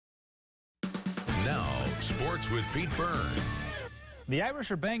Now, sports with Pete Byrne. The Irish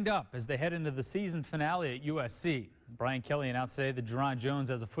are banged up as they head into the season finale at USC. Brian Kelly announced today that Jarron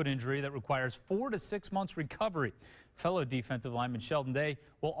Jones has a foot injury that requires 4 to 6 months recovery. Fellow defensive lineman Sheldon Day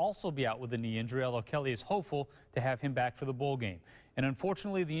will also be out with a knee injury, although Kelly is hopeful to have him back for the bowl game. And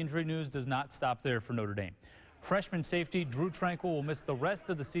unfortunately, the injury news does not stop there for Notre Dame. Freshman safety Drew Tranqill will miss the rest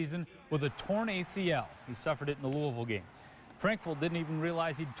of the season with a torn ACL. He suffered it in the Louisville game. Tranqill didn't even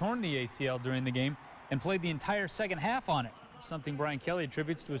realize he'd torn the ACL during the game and played the entire second half on it, something Brian Kelly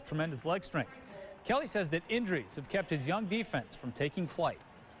attributes to his tremendous leg strength. Kelly says that injuries have kept his young defense from taking flight.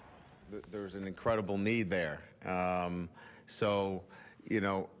 There's an incredible need there. So, you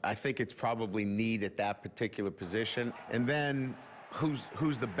know, I think it's probably need at that particular position. And then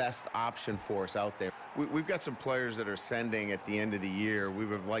who's the best option for us out there? We've got some players that are ascending at the end of the year. We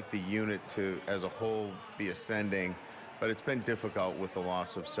would have liked the unit to, as a whole, be ascending, but it's been difficult with the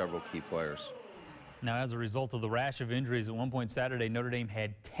loss of several key players. Now, as a result of the rash of injuries, at one point Saturday, Notre Dame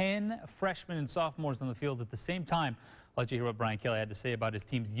had 10 freshmen and sophomores on the field at the same time. I'll let you hear what Brian Kelly had to say about his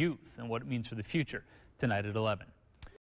team's youth and what it means for the future tonight at 11.